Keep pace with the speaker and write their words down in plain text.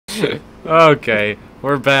Okay,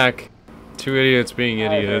 we're back. Two idiots being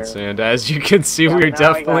idiots, and as you can see, we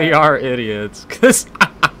definitely are idiots. Cause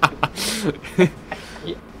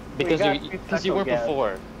because you weren't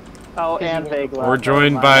before. Oh, and Vague left. We're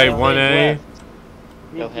joined by 1A.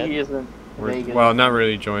 Go ahead. He isn't. Well, not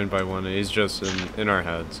really joined by 1A. He's just in our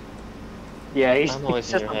heads. Yeah, he's I'm always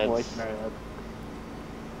just in a your voice heads. in our head.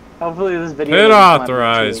 Hopefully this video. Pit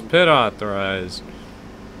authorized. Pit authorized.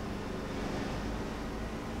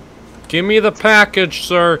 Give me the package,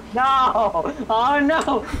 sir. No! Oh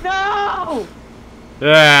no! No!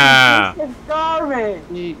 Yeah. This is garbage.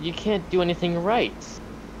 You can't do anything right.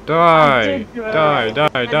 Die. Die.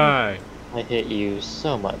 Die. Die. I hate you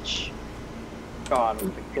so much. God,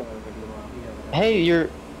 we're killing the Hey, your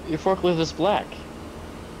forklift is black.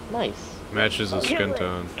 Nice. Matches his skin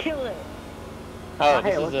tone. Kill it! Oh,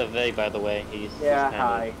 hey, this is a Veg, by the way. He's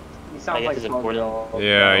hi. You sound like important.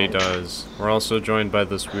 Yeah, he does. We're also joined by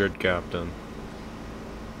this weird captain.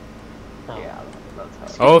 Oh. Yeah,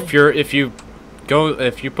 that's how. Oh, if you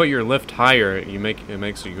put your lift higher, it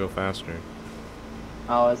makes you go faster.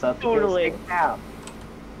 Oh, is that the Totally. Yeah.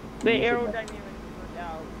 The aerodynamics work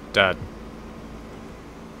out. Dad.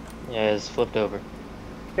 Yeah, it's flipped over.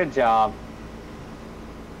 Good job.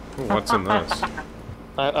 Ooh, what's in this?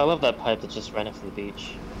 I love that pipe that's just right next to the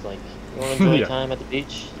beach. It's like, you want to enjoy Yeah. time at the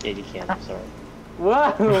beach? Yeah, you can. I'm sorry.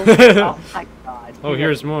 Whoa! Oh my god. Oh,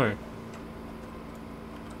 here's more.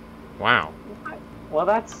 Wow. Well,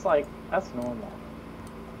 that's normal.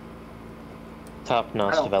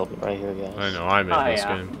 Top-notch development right here, guys. I know, I made this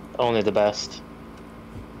yeah. game. Only the best.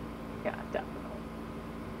 Yeah, definitely.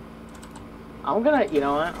 I'm gonna, you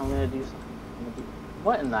know what? I'm gonna do something.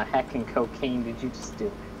 What in the heck in cocaine did you just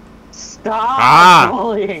do? Stop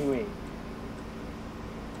bullying me!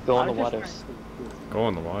 Go on the waters. Go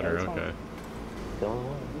in the water, okay. Go on the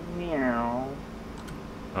water. Meow.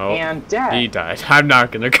 Oh, And dead. he died. I'm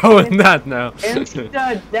not gonna go in that now. Insta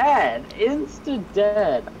dead. Insta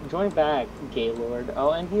dead. Join back, Gaylord.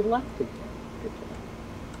 Oh, and he left again.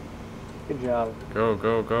 Good job. Go,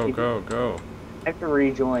 go, go, go, go. I have to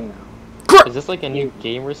rejoin now. Is this like a new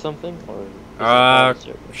game or something? Or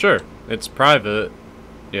Sure. It's private.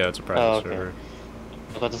 Yeah, it's a private server. I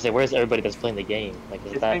was about to say, where's everybody that's playing the game? Like,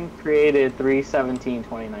 is It's that... been created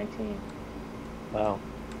 3/17/2019. Wow.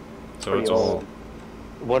 So it's old.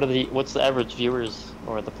 What's the average viewers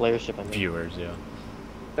or the playership? I mean, Viewers, yeah.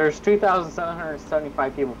 There's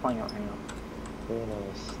 2,775 people playing it right now. very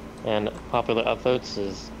nice. And popular upvotes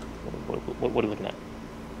is what are we looking at?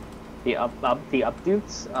 The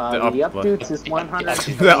updudes. The the updudes is 100.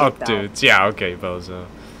 The updudes. Yeah, okay, Bozo.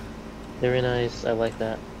 Very nice. I like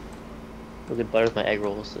that. Look at butter with my egg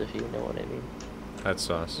rolls, if you know what I mean. That's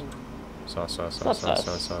sauce. Sauce, sauce, It's not sauce,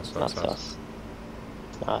 sauce, sauce. sauce, It's not sauce, sauce. sauce.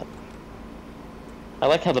 It's not. I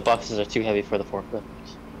like how the boxes are too heavy for the forklift.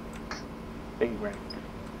 Big rank.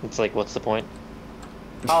 It's like, what's the point?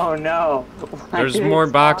 Oh no! There's more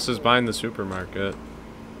boxes behind the supermarket.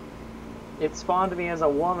 It spawned me as a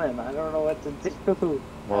woman. I don't know what to do.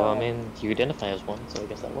 Well, I mean, you identify as one, so I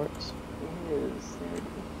guess that works. Nice.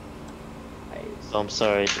 Oh, I'm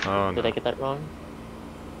sorry. Oh, Did no. I get that wrong?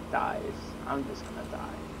 Dies. I'm just gonna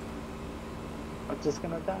die. I'm just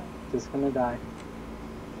gonna die. Just gonna die.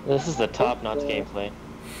 This is the top-notch gameplay.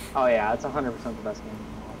 Oh yeah, it's 100% the best game.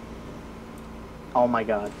 Oh my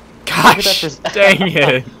god. Gosh, dang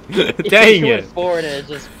it. Dang You it. went forward and it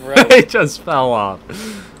just broke. It just fell off.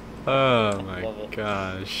 Oh my Love it.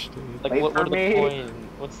 gosh, dude. Like, Wait what for are the me. point?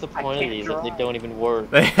 What's the I point of can't these if they drive. don't even work?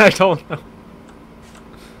 I don't know.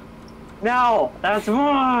 No! That's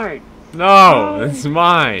mine! No, it's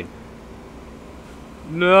mine.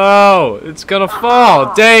 No, it's gonna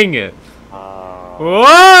fall. Dang it.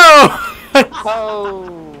 Whoa!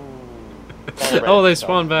 Oh! Oh, they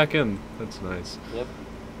spawned back in. That's nice. Yep.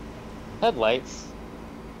 Headlights.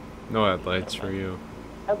 No headlights for you.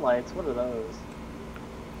 Headlights, what are those?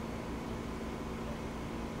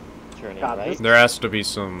 Turning God, right. There has to be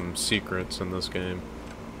some secrets in this game.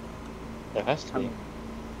 There has to be.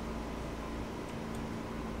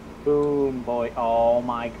 Boom, boy. Oh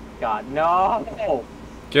my god. No!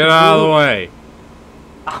 Get out of the way.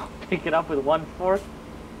 I'll pick it up with 1/4.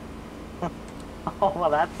 Oh, well,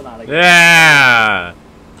 that's not a good Yeah!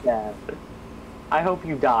 Yeah. I hope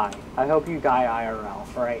you die. I hope you die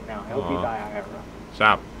IRL right now. I hope you die IRL.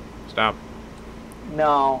 Stop. Stop.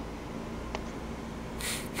 No.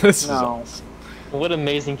 This is No. awesome. What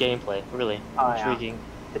amazing gameplay, really. Oh, yeah. Intriguing.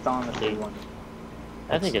 It's honestly one.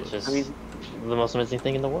 I think it's just I mean, the most amazing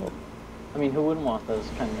thing in the world. who wouldn't want those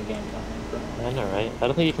kind of gameplay? I know, right? I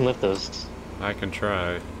don't think you can lift those. I can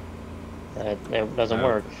try. It doesn't No.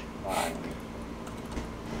 work.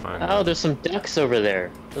 Fine. Oh, there's some ducks over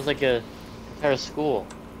there. There's like a entire school,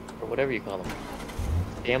 or whatever you call them.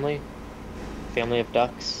 Family of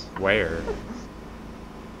ducks. Where?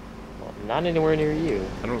 Well, not anywhere near you.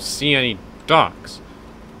 I don't see any ducks.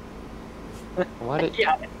 Why did?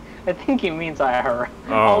 Yeah, I think he means IRL.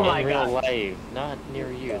 Oh. Oh my In real god. life, not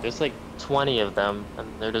near you. There's like 20 of them, and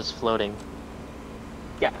they're just floating.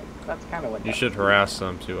 Yeah, that's kind of what. You that should is. harass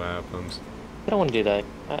them, see what happens. I don't want to do that.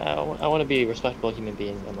 I want to be a respectable human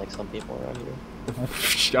being, unlike some people around here.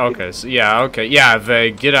 Okay, so yeah, okay. Yeah,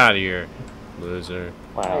 Veg, get out of here. Loser.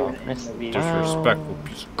 Wow. Not even in the video. Disrespectful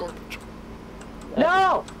piece of garbage.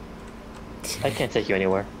 No! I can't take you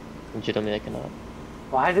anywhere. Legitimately, I cannot.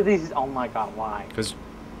 Why do these? Oh my god, why? Because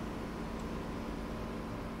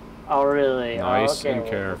Oh really? nice Oh, okay, and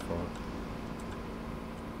well- careful.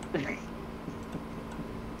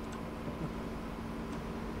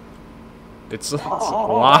 It's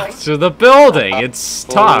locked to the building. It's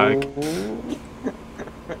stuck.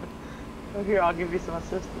 Oh, here, I'll give you some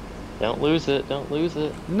assistance. Don't lose it. Don't lose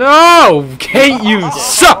it. No, Kate, you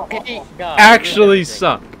suck. God, Actually you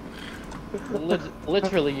suck.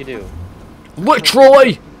 Literally, you do.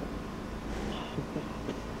 Literally.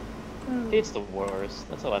 It's the worst.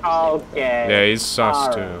 That's all I have to say. Okay. Yeah, he's sus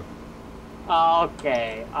Alright. too.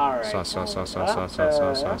 Okay, alright. Sus, sus, sus, sus, sus,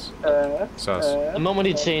 sus, sus, sus. The moment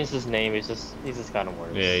he changed his name, he's just gotten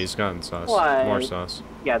worse. Yeah, he's gotten sus. Why? More sus.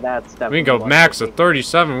 Yeah, that's definitely. We can go what max it at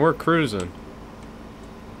 37. We're cruising. is.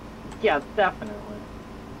 Yeah, definitely.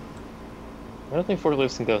 I don't think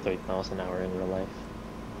forklifts can go 30 miles an hour in real life.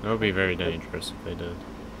 That would be very dangerous if they did.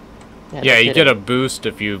 Yeah, Yeah, no you kidding. get a boost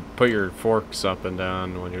if you put your forks up and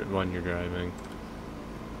down when you're driving.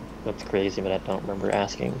 That's crazy, but I don't remember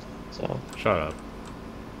asking. So Shut up.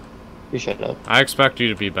 you shut up. I expect you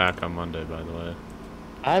to be back on Monday, by the way.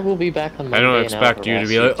 I will be back on Monday. I don't and expect I'll you to harass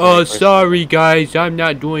be like, till oh, the first- sorry guys, I'm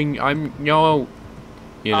not doing, no.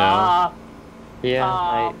 You know. Yeah,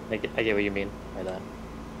 Uh, I get what you mean by that.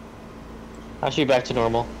 I should be back to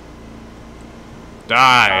normal. Die,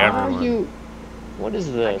 How are everyone. you? What is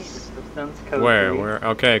I need this? assistance. Code Where? 3, Where?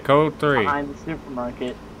 Okay, code 3. Behind the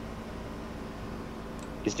supermarket.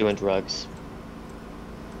 He's doing drugs.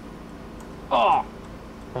 Oh!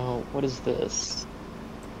 Oh, what is this?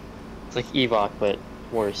 It's like Evok, but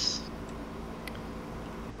worse.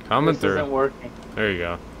 Coming This isn't through. working. There you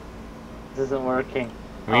go. This isn't working.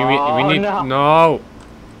 We Oh, need no. no.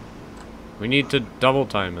 We need to double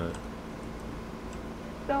time it.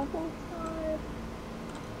 Double time.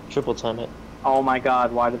 Triple time it. Oh my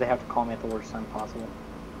god, why do they have to call me at the worst time possible?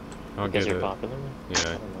 I'll Because get you're it. popular? I Yeah.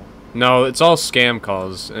 don't know. No, it's all scam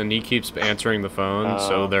calls, and he keeps answering the phone,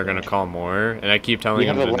 so Oh, they're gonna okay. call more. And I keep telling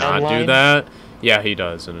You him have to a not do landline? that. Yeah, he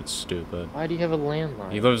does, and it's stupid. Why do you have a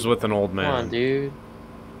landline? He lives with an old man. Come on, dude.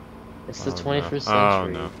 It's the Oh, 21st no. Oh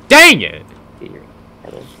century. no! Dang it! Get your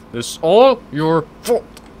head in. This all your fault.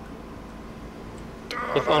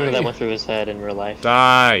 If only that went through his head in real life.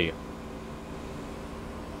 Die!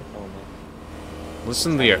 If only.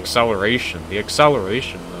 Listen to the acceleration. The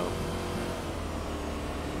acceleration, though.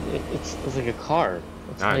 It's like a car.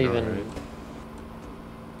 It's I not know, even right?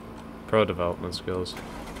 Pro development skills.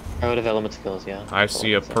 pro development skills, yeah. I That's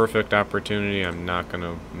see what a I'm saying. perfect opportunity. I'm not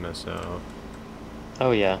gonna miss out.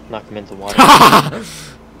 Oh yeah, knock him into water.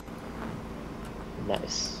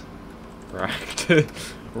 Nice. Right.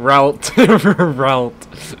 Route. Route.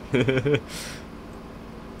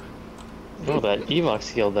 Oh, that Evok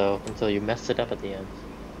skill though, until you messed it up at the end.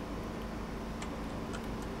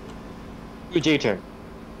 Do a J-turn.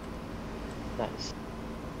 Nice.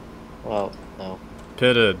 Well, no.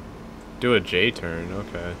 Pitted. Do a J turn.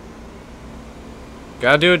 Okay.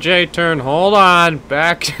 Gotta do a J turn. Hold on.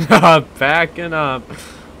 Backing up. Backing up.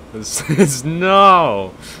 This is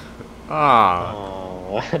no. Ah.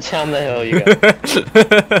 Oh, down the hill you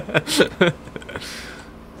go.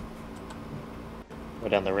 Go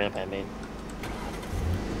down the ramp, I mean.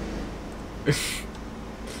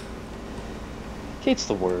 Kate's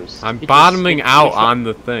the worst. I'm He just- bottoming he- out he- on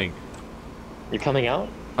the thing. You're coming out?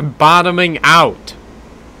 I'm bottoming out.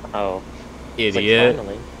 Oh. It's like, Idiot.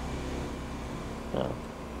 finally. Oh.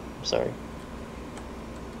 I'm sorry.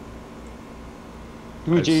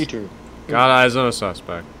 Do a Nice. J-turn. Got eyes on a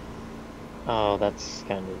suspect. Oh, that's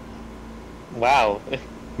kind of... Wow.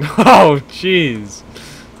 Oh, jeez.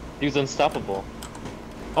 He was unstoppable.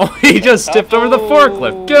 Oh, he just tipped over the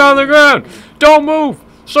forklift. Get on the ground. Don't move.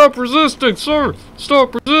 Stop resisting, sir.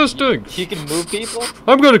 Stop resisting. He can move people?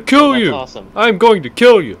 I'm gonna kill That's you. awesome. I'm going to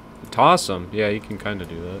kill you. Toss him. Yeah, you can kind of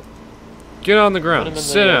do that. Get on the Put him ground. in the,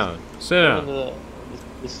 Sit down. Sit Put him down. in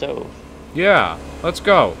the stove. Yeah, let's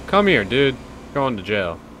go. Come here, dude. Going to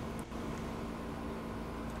jail.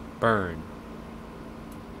 Burn.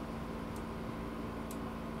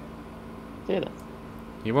 Okay then.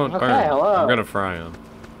 He won't Okay, burn. hello. I'm gonna fry him.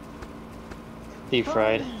 Deep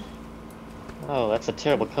fried. Oh, that's a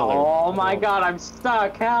terrible color. Oh my god, I'm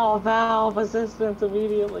stuck. Help, valve assistance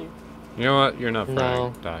immediately. You know what? You're not frying.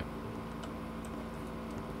 No. Die.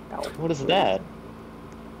 What is that?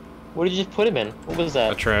 What did you just put him in? What was A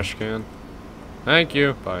that? trash can. Thank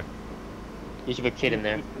you. Bye. You should put a kid in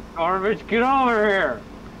there. Garbage, get over here.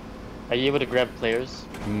 Are you able to grab players?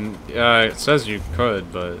 It says you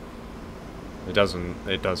could, but it doesn't.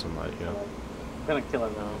 It doesn't let you. I'm gonna kill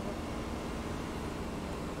him now.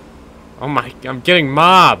 Oh my! I'm getting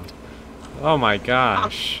mobbed. Oh my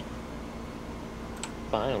gosh!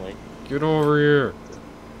 Finally. Get over here!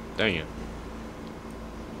 Dang it!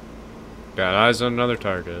 Got eyes on another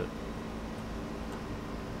target.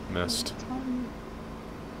 Missed.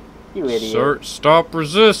 You idiot. Sir, stop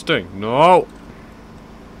resisting! No!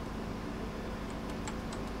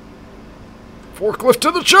 Forklift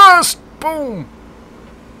to the chest! Boom!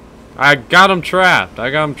 I got him trapped. I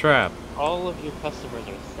got him trapped. All of your customers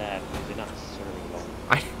are sad because you're not serving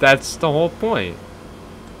them. That's the whole point.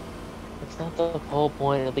 That's not the whole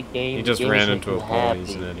point of the game. He just The game ran is to into a make you pole.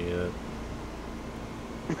 He's happy. an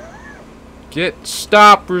idiot.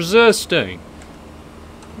 Stop resisting!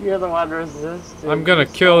 You're the one resisting. I'm gonna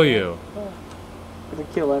kill you. I'm gonna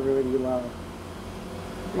kill everyone you love.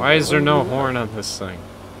 Why is there no horn on this thing?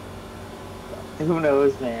 Who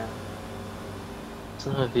knows, man? It's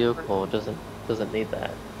not a vehicle. It doesn't need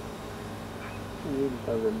that. It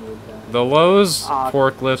doesn't need that. The Lowe's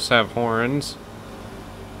forklifts have horns.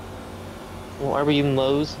 Well, are we in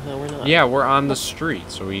Lowe's? No, we're not. Yeah, we're on the street,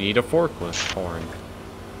 so we need a forklift horn.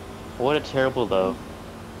 What a terrible though.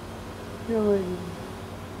 Killing.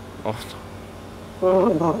 Oh,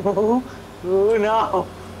 Oh, oh no!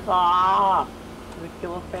 Ah! I'm gonna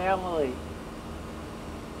kill a family.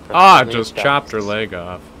 just chopped her leg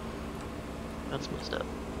off. That's messed up.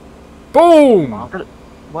 Boom!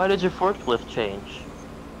 Why did your forklift change?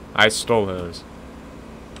 I stole his.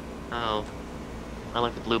 Oh, I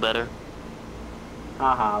like the blue better.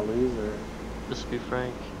 Haha, loser. Just to be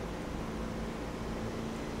frank.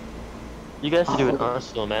 You guys should do an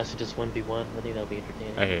Arsenal match, just 1v1. I think that'll be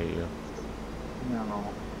entertaining. I hate you. No.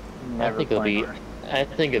 I Never think it'll be. playing I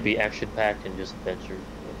think it'd be action-packed and just adventure.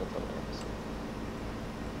 That's all I have to say.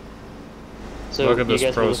 So Look at you this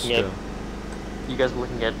guys were pro looking at. skill. You guys were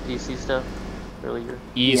looking at PC stuff earlier.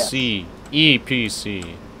 EC.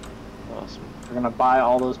 EPC. Awesome. We're gonna buy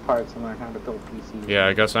all those parts and learn how to build PCs. Yeah,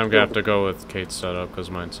 I guess I'm gonna have to go with Kate's setup because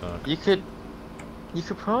mine sucks. You could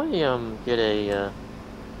probably get a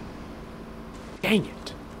Dang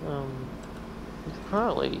it! you could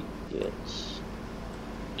probably get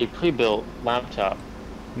a pre-built laptop.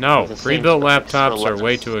 No, With the same pre-built specs for laptops are less.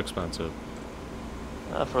 way too expensive.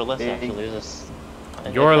 For less Big.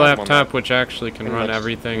 actually. Your laptop, which actually can pretty run much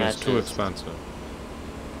everything, is too matches. expensive.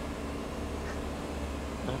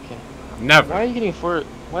 Okay. Never. Why are you getting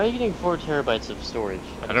 4 terabytes of storage?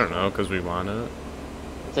 I don't know, because we want it.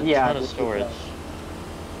 It's a Yeah, ton of just storage.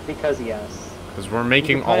 Because yes. Because we're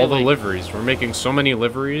making probably, all the like- liveries. We're making so many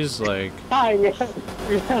liveries, like, Ah, yeah.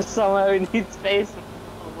 Somehow we need space for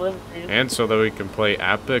deliveries. and so that we can play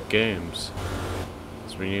epic games.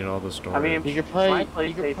 So we need all the storage. I mean, You could My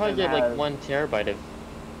probably PlayStation get like has- 1 terabyte of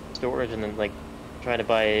storage and then like try to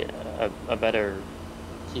buy a better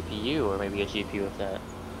CPU or maybe a GPU with that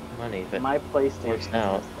money. But My PlayStation works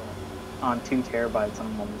out. is on 2 terabytes and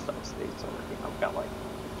I'm almost out of space already. I've got like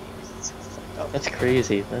games. that's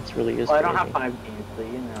crazy. That's really is Well, I crazy. don't have 5 games, but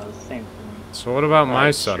you know, it's the same thing. so what about my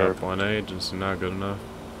Right, setup? sure. 1A just not good enough.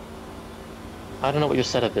 I don't know what your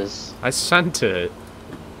setup is. I sent it.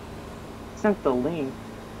 Sent the link.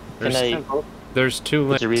 There's, Can I- Sent both. there's 2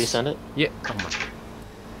 links. Did you resend it? Yeah. Come on.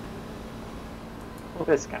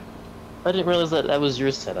 This guy. I didn't realize that was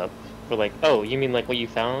your setup. For like, oh, you mean like what you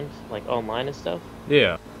found like online and stuff?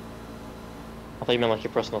 Yeah. I thought you meant like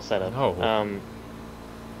your personal setup. No.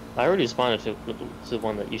 I already responded to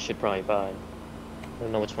one that you should probably buy. I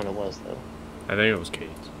don't know which one it was though. I think it was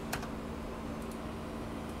Kate's.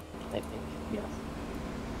 I think. Yes.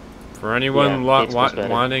 For anyone Yeah, Kate's was better.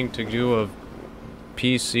 wanting to do a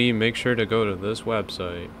PC, make sure to go to this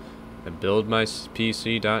website and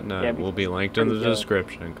buildmypc.net. Yeah, will be because linked in the it's pretty good.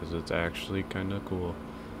 description because it's actually kind of cool.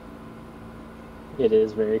 It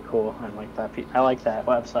is very cool. I like that. I like that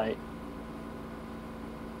website.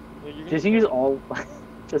 Just use all.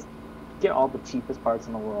 Just get all the cheapest parts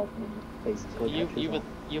in the world. And basically.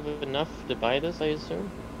 You have enough to buy this, I assume.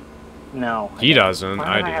 No. He doesn't. Why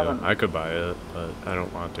I don't I have do. an- I could buy it, but I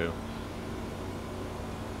don't want to.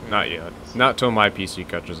 Not yet. Not till my PC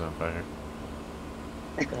catches on fire.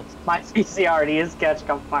 My PC already is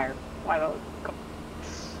catching on fire. Why don't?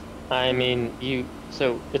 I mean,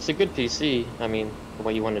 so it's a good PC. I mean, for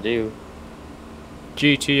what you want to do.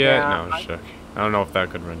 GTA? Yeah, no, shuck. I don't know if that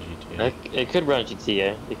could run GTA. It could run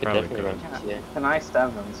GTA. It could Probably definitely could. run GTA. It's an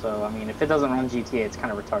i7, so I mean, if it doesn't run GTA, it's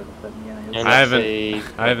kind of retarded. But you know, And it's, I that's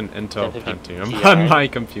have an Intel 1050 Pentium Ti. on my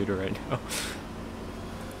computer right now.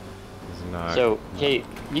 It's not. So, Kate,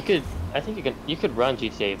 I think you could run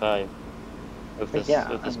GTA 5 with this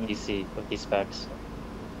mean, PC with these specs.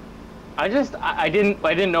 I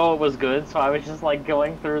didn't know it was good, so I was just like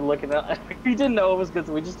going through looking at. We didn't know it was good,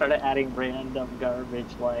 so we just started adding random garbage,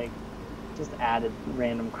 like just added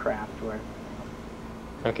random crap to it.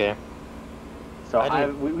 Okay. So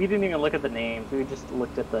we didn't even look at the names. We just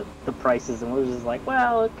looked at the prices, and we were just like,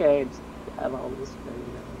 well, okay, just add all this.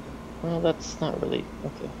 Well, that's not really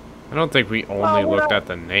okay. I don't think we only looked at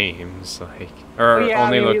the names, like, or Well, yeah,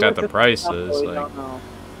 only I mean, we looked at the stuff, prices, but we like. don't know.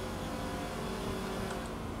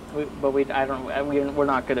 We're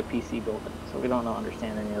not good at PC building, so we don't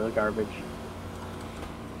understand any of the garbage.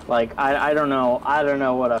 Like I don't know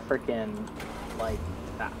what a freaking like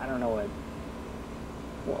I don't know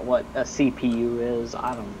what a CPU is.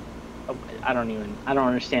 I don't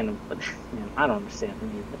understand them. But man, I don't understand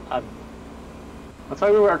them either. That's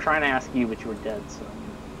why we were trying to ask you, but you were dead. So.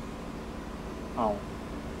 Oh,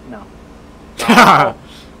 no. Dad.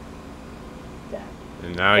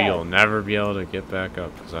 And now Yeah. you'll never be able to get back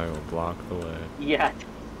up because I will block the way. Yeah.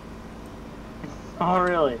 Oh,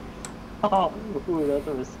 really? Oh, ooh, that's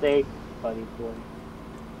a mistake, buddy boy.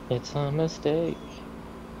 It's a mistake.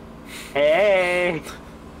 Hey!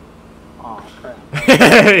 Oh, crap.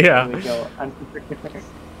 Yeah. There we go.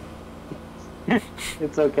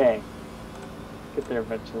 It's okay. Get there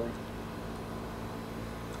eventually.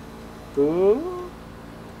 Ooh.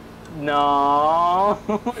 No.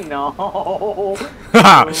 No.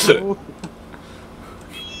 No.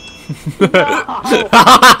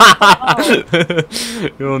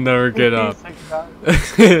 You'll never get up.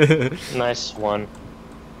 Nice one.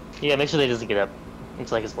 Yeah, make sure they doesn't get up.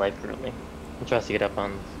 It's like his life currently. He tries to get up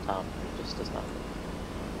on top, and it just does not.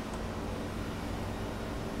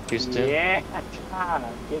 Houston. Yeah,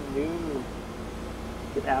 get new.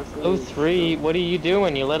 Get absolutely. 03, what are you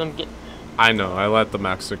doing? You let him get. I know, I let the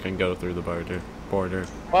Mexican go through the border. Whoa!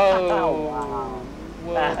 Oh, wow.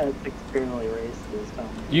 Whoa! That's extremely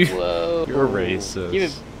racist. Whoa! You're racist. Keep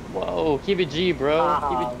it, whoa! Keep it G, bro.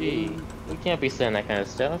 Wow, Keep it G. We can't be saying that kind of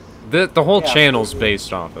stuff. The whole Yeah, channel's absolutely.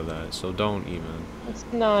 based off of that, so don't even. It's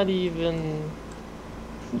not even.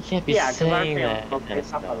 You can't be Yeah, because our saying that. channel's kind of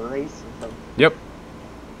based off stuff. of racism. Yep.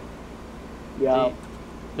 Yeah. See,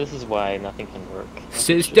 this is why nothing can work.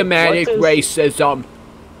 Systematic What is- racism.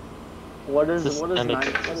 What is Systemic.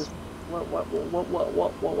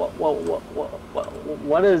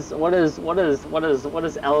 what is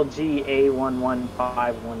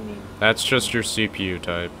LGA1151 mean? That's just your CPU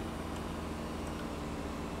type.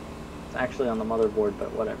 It's actually on the motherboard,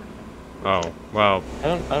 but whatever. Oh, well,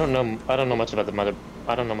 I don't know much about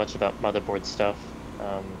motherboard stuff.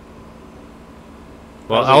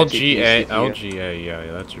 well, How's your LGA, CPU? LGA,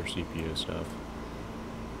 yeah, that's your CPU stuff.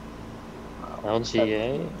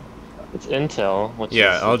 LGA. It's Intel. Which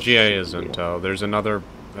Yeah, is LGA is CPU. Intel. There's another,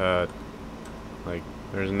 there's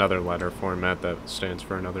another letter format that stands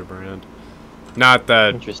for another brand. Not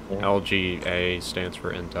that Interesting. LGA stands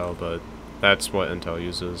for Intel, but that's what Intel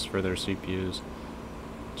uses for their CPUs.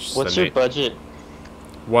 Just What's the your budget?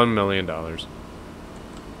 $1 million. Okay.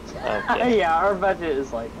 Yeah, our budget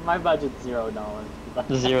is like my budget's $0. $0.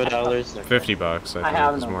 Okay. $50, I I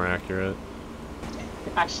have think, is no- more accurate.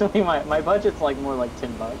 Actually, my budget's like more like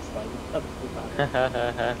 $10. Like, that's about it.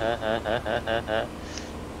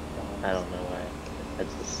 I don't know why.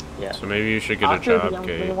 That's just yeah. So maybe you should get a After the job, M3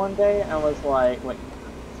 Kate. one day, I was like, wait,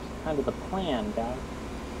 kind of the plan, guys.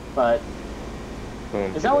 But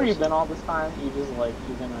Boom. is that where you've been all this time? You've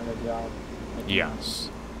been on a job? Like, Yes.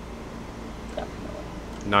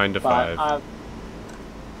 Definitely. 9 to But 5.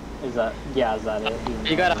 is that it?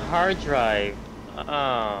 You got a hard drive.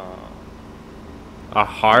 Oh. A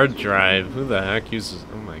hard drive? Who the heck uses...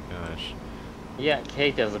 Oh my gosh. Yeah,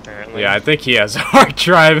 Kate does apparently. Yeah, I think he has a hard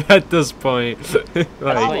drive at this point. That's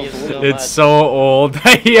why Like, he has so it's much. so old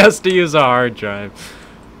that he has to use a hard drive.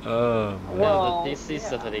 Oh, man. Well, the PC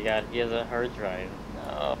stuff that he got, he has a hard drive.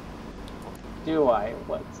 No. Do I?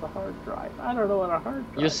 What's a hard drive? I don't know what a hard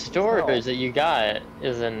drive Your is. storage that you got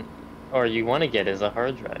isn't, or you want to get, is a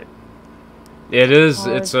hard drive. It is.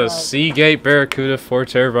 Hard It's a drive. Seagate Barracuda 4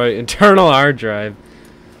 terabyte internal hard drive.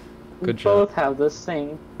 Good We job. both have the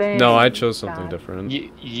same thing. No, I chose something God, different.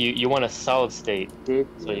 You want a solid state. did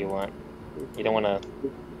That's what you want. You don't want to.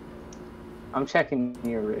 I'm checking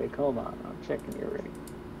your rig. Hold on, I'm checking your rig.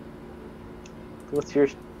 What's your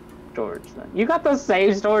storage then? You got the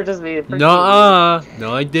same storage as me. Nuh-uh.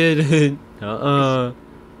 No, I didn't. Nuh-uh.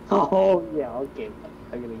 Oh yeah, okay.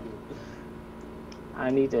 I'm gonna get. I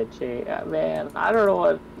need to change. Man, I don't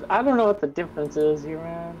know what the difference is here,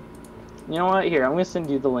 man. You know what? Here, I'm gonna send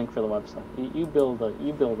you the link for the website. You build a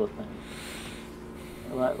thing.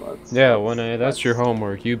 That's your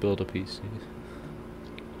homework. You build a PC.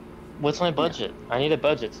 What's my budget? I need a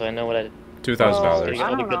budget so I know what I. $2,000. Getting I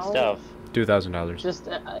all the don't good know. stuff. $2,000. Just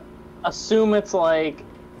assume it's like.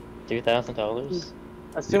 $2,000.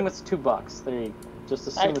 Assume it's $2. There you go. Just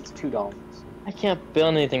assume it's $2. I can't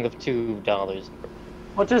build anything with $2.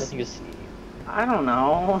 Well, just I don't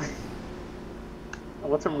know.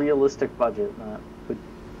 What's a realistic budget, Matt?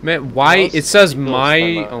 Man, why Most it says people my?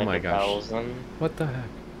 spend Oh like my gosh. 1,000. What the heck?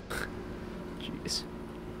 Jeez.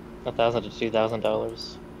 $1,000 to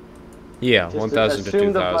 $2,000. Yeah, Just 1,000 to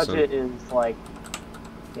assume the 2,000. budget is like.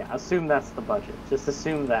 Yeah, assume that's the budget. Just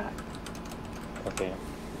assume that. Okay.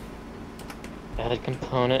 Add a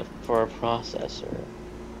component for a processor.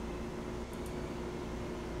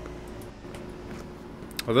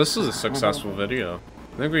 Well, this is a successful video.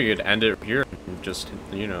 I think we could end it here. And just,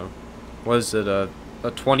 you know, was it a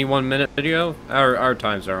 21-minute video? Our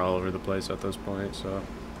times are all over the place at this point. So,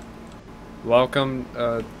 welcome.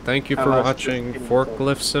 Thank you for watching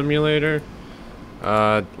Forklift Simulator.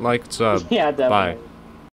 Like, sub. Yeah, definitely. Bye.